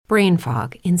brain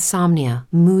fog, insomnia,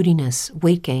 moodiness,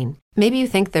 weight gain. Maybe you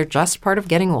think they're just part of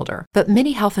getting older, but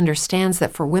MIDI Health understands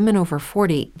that for women over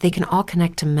 40, they can all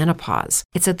connect to menopause.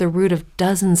 It's at the root of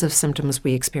dozens of symptoms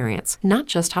we experience, not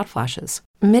just hot flashes.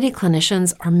 MIDI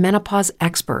clinicians are menopause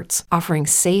experts, offering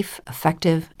safe,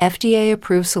 effective,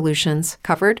 FDA-approved solutions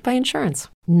covered by insurance.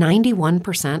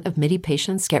 91% of MIDI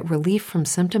patients get relief from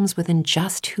symptoms within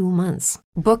just 2 months.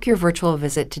 Book your virtual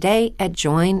visit today at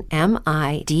joinmidi.com.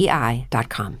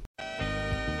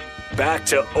 Back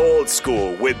to Old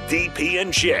School with DP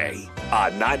and J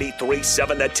on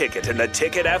 93.7 The Ticket and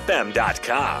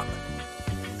theticketfm.com.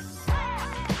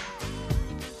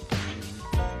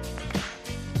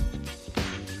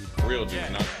 Real juice,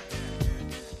 not.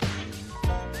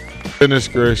 Goodness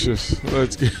gracious.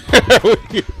 Let's get.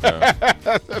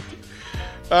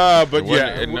 But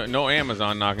yeah. No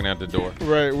Amazon knocking at the door.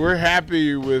 Right. We're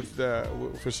happy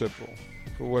for Simple.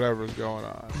 For whatever's going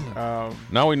on.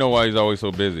 Now we know why he's always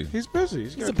so busy. He's busy.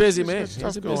 He's a busy man.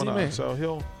 Stuff He's a going busy on. man. So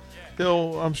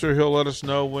I'm sure he'll let us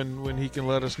know when he can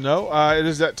let us know. It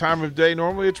is that time of day.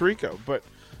 Normally it's Rico, but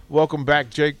welcome back,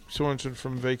 Jake Sorensen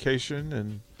from vacation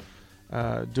and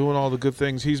doing all the good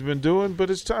things he's been doing.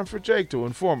 But it's time for Jake to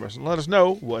inform us and let us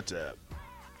know what's up.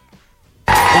 Woke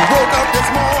up this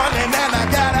morning and I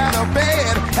got out of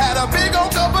bed. Had a big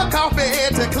old cup of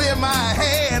coffee to clear my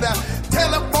head.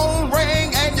 Telephone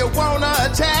rang and you wanna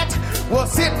chat? Well,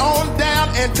 sit on down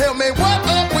and tell me what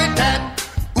up with that.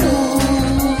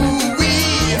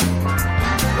 Ooh-wee.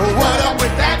 What up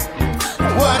with that?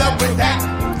 What up with that?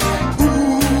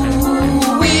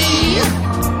 Ooh-wee.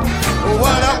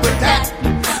 What up with that?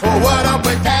 What up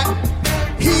with that?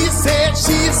 He said,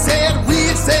 she said,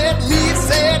 we said, me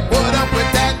said, what up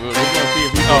with that? We're going to see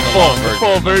if we can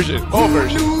Full version. Full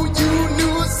version. You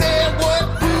knew, said what,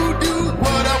 who do,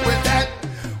 what up with that?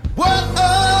 What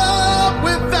up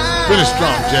with that? Finish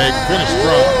strong, Jake. Finish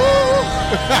strong.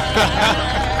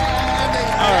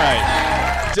 All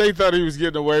right. Jake thought he was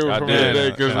getting away with from it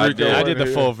today because Rico. I did the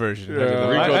full version. Yeah.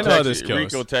 I know how this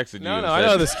goes. Rico texted you. No, and I said,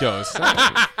 know how this goes.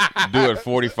 Do it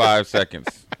 45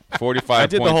 seconds. I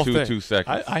did the whole thing. 45.22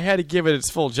 seconds. I had to give it its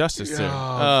full justice there.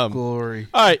 Glory.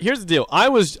 All right, here's the deal. I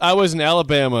was in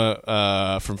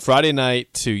Alabama from Friday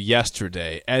night to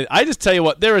yesterday, and I just tell you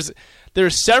what, there's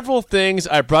several things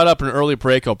I brought up in an early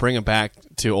break. I'll bring them back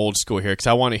to Old School here because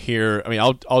I want to hear. I mean,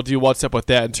 I'll do what's up with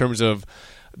that in terms of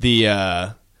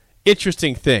the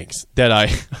interesting things that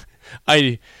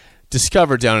I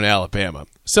discovered down in Alabama.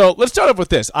 So let's start off with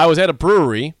this. I was at a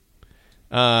brewery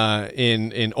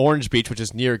in Orange Beach, which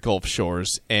is near Gulf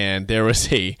Shores, and there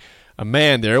was a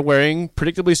man there wearing,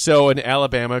 predictably so, an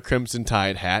Alabama Crimson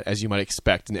Tide hat, as you might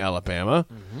expect in Alabama.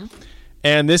 Mm-hmm.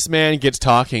 And this man gets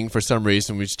talking for some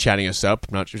reason. We're just chatting us up.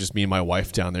 I'm not sure, just me and my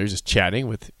wife down there, just chatting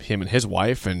with him and his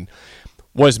wife, and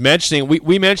was mentioning,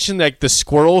 we mentioned like the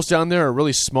squirrels down there are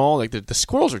really small. Like the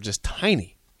squirrels are just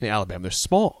tiny in Alabama. They're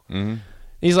small. Mm-hmm.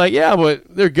 He's like, yeah,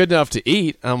 but they're good enough to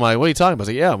eat. I'm like, what are you talking about? I was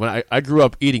like, yeah, when I grew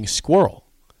up eating squirrel.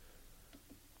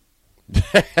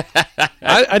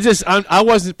 I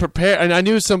wasn't prepared, and I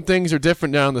knew some things are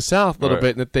different down in the South a little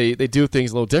bit, and that they do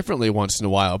things a little differently once in a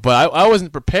while. But I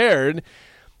wasn't prepared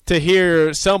to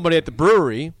hear somebody at the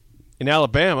brewery in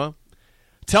Alabama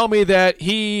tell me that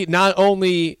he not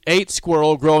only ate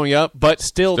squirrel growing up, but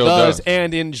still does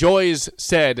and enjoys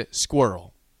said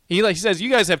squirrel. He says, you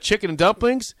guys have chicken and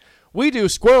dumplings? We do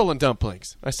squirrel and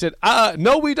dumplings. I said,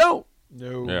 no, we don't.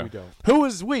 No, we don't. Who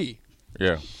is we?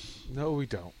 Yeah. No, we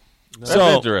don't. No.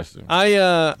 That's interesting.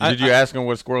 Did you ask him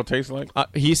what squirrel tastes like?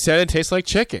 He said it tastes like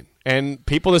chicken. And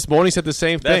people this morning said the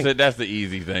same thing. That's the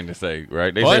easy thing to say,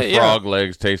 right? They say frog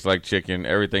legs taste like chicken.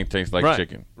 Everything tastes like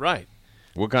chicken. Right.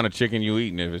 What kind of chicken you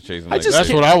eating if it's tasting like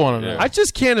That's what I want to know. I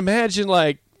just can't imagine,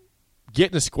 like,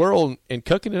 getting a squirrel and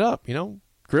cooking it up,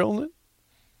 grilling it.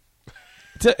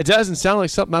 It doesn't sound like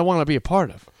something I want to be a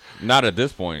part of. Not at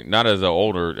this point. Not as an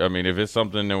older. I mean, if it's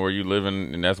something where you live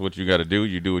in and that's what you got to do,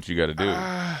 you do what you got to do.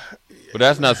 But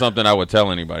that's not something I would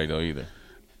tell anybody, though, either.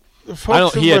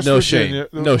 He had no shame.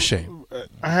 No shame.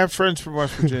 I have friends from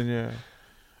West Virginia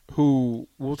who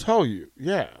will tell you,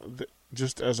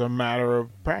 just as a matter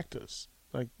of practice.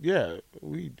 Like, we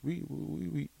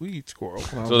eat squirrel.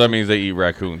 So that means they eat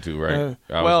raccoon, too, right?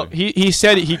 Well, he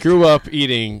said he grew up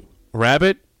eating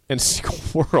rabbit and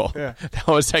squirrel. Yeah. That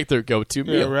was like their go-to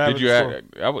meal. Rabbit, did you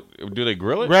do they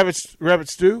grill it? Rabbit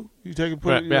stew? You take and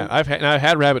put it? Yeah, I've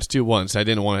had rabbit stew once. I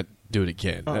didn't want to do it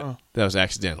again. That was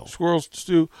accidental. Squirrel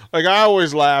stew. Like, I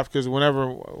always laugh because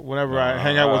whenever I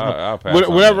hang out with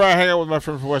my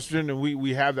friend from West Virginia,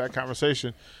 we have that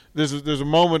conversation. There's a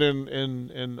moment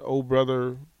in Old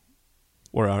Brother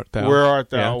Where Art Thou? Where Art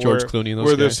Thou? Yeah, George where, Clooney and those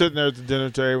where they're guys. sitting there at the dinner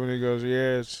table and he goes,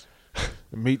 yes,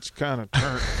 the meat's kind of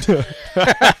turned.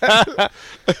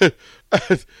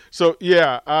 So,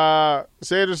 yeah,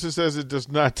 Sanderson says it does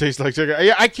not taste like chicken.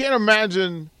 Yeah, I can't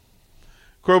imagine.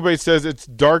 Crowbait says it's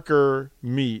darker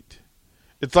meat.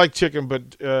 It's like chicken,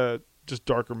 but just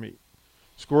darker meat.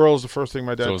 Squirrel is the first thing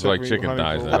my dad So it's took like me chicken hunting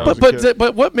thighs for then. when I was a kid.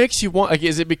 But what makes you want? Like,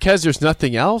 is it because there's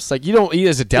nothing else? Like, you don't eat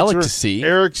as a delicacy.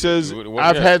 Eric says, What-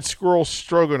 I've yeah. had squirrel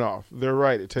stroganoff. They're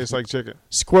right. It tastes like chicken.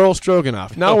 Squirrel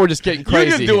stroganoff. Now we're just getting You're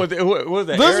crazy. just doing. What was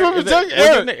that? This is Eric? what we're Is that- talking-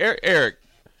 wasn't it Eric,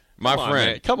 my Come on,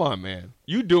 friend. man. Come on, man.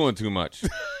 You doing too much.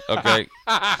 Okay.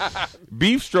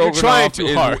 Beef trying stroganoff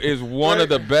too hard. is one of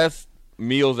the best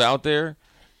meals out there,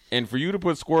 and for you to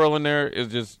put squirrel in there is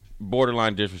just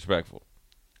borderline disrespectful.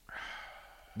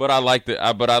 But I like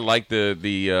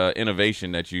the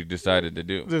innovation that you decided to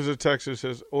do. There's a text that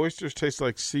says, oysters taste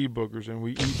like sea boogers and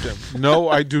we eat them. No,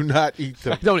 I do not eat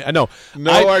them. I know.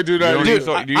 No, I do not Do eat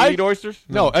them. you eat oysters?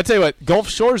 No, I tell you what. Gulf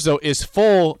Shores though is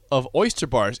full of oyster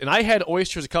bars, and I had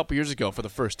oysters a couple years ago for the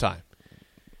first time.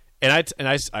 And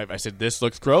I said, this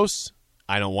looks gross.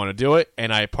 I don't want to do it,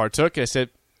 and I partook. And I said,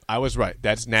 I was right.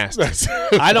 That's nasty.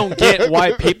 I don't get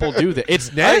why people do that.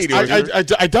 It's nasty.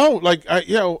 I don't like.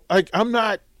 I'm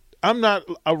not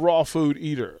a raw food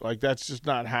eater. Like that's just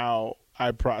not how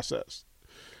I process.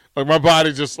 Like my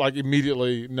body just like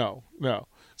immediately no.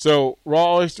 So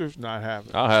raw oysters not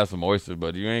happening. I'll have some oysters,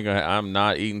 but you ain't gonna. I'm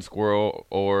not eating squirrel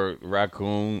or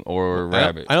raccoon or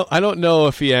rabbit. I don't know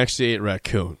if he actually ate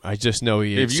raccoon. I just know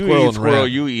he ate If you squirrel eat and squirrel,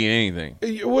 rabbit. you eat anything.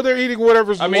 Well, they're eating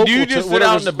whatever's. I mean, do you local just to sit out in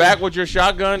whatever's- the back with your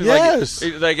shotgun? Yes.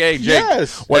 Like, it's like, hey, Jake.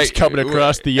 Yes. What's coming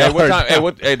across the Hey, what yard?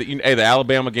 time, hey, the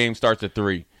Alabama game starts at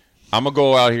 3. I'm gonna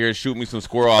go out here and shoot me some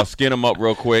squirrel. I'll skin them up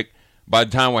real quick. By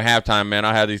the time we're halftime, man,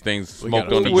 I'll have these things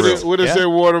smoked on the What grill. is say,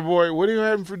 water boy? What are you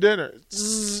having for dinner?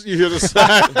 Zzz, you hear the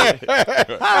sound.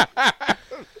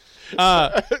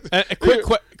 A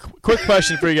quick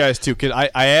question for you guys too, because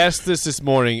I asked this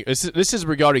morning. This is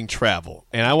regarding travel,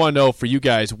 and I want to know for you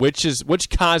guys which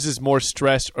causes more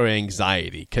stress or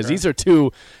anxiety, because these are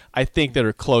two I think that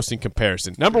are close in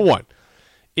comparison. Number one,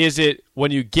 is it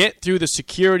when you get through the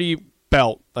security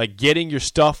belt, like getting your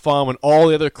stuff on when all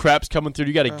the other crap's coming through,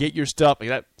 you got to get your stuff like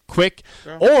that quick,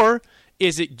 or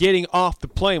is it getting off the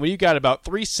plane when you got about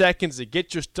 3 seconds to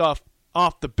get your stuff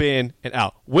off the bin and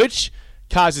out? Which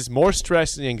causes more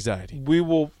stress and anxiety? We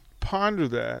will ponder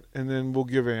that, and then we'll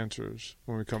give answers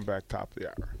when we come back top of the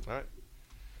hour. All right.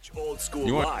 Old School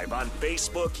Live on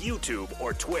Facebook, YouTube,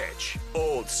 or Twitch.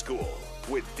 Old School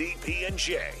with DP and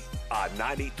J on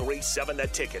 93.7 The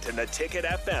Ticket and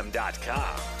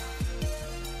theticketfm.com.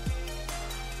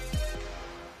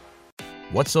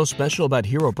 What's so special about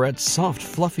Hero Bread's soft,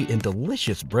 fluffy, and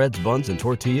delicious breads, buns, and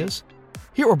tortillas?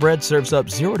 Hero Bread serves up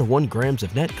 0 to 1 grams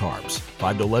of net carbs,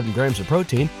 5 to 11 grams of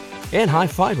protein, and high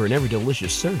fiber in every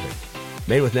delicious serving.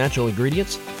 Made with natural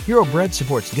ingredients, Hero Bread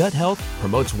supports gut health,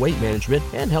 promotes weight management,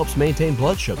 and helps maintain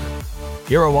blood sugar.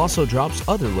 Hero also drops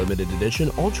other limited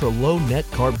edition ultra-low net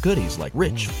carb goodies like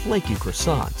rich, flaky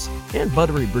croissants and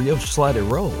buttery brioche slider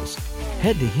rolls.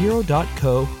 Head to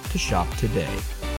hero.co to shop today.